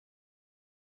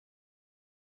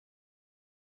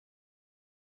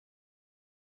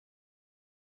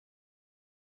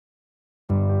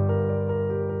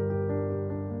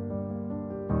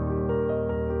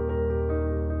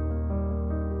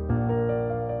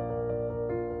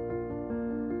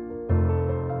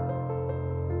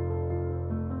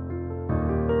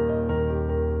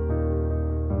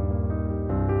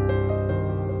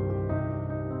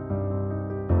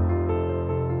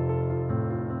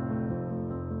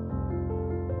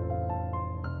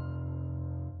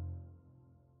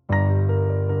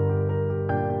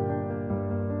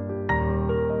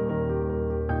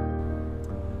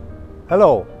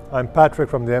Hello, I'm Patrick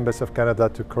from the Embassy of Canada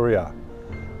to Korea.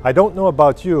 I don't know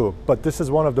about you, but this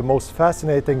is one of the most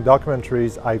fascinating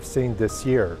documentaries I've seen this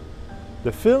year.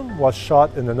 The film was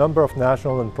shot in a number of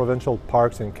national and provincial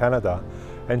parks in Canada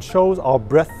and shows how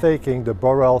breathtaking the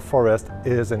boreal forest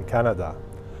is in Canada.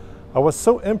 I was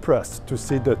so impressed to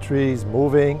see the trees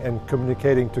moving and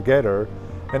communicating together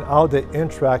and how they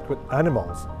interact with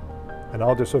animals and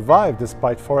how they survive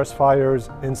despite forest fires,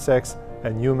 insects,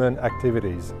 and human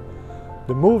activities.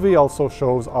 The movie also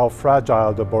shows how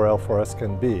fragile the boreal forest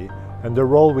can be and the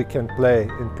role we can play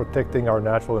in protecting our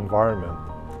natural environment.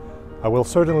 I will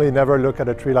certainly never look at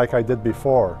a tree like I did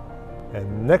before.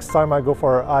 And next time I go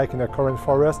for a hike in a current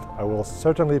forest, I will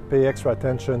certainly pay extra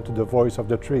attention to the voice of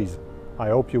the trees. I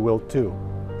hope you will too.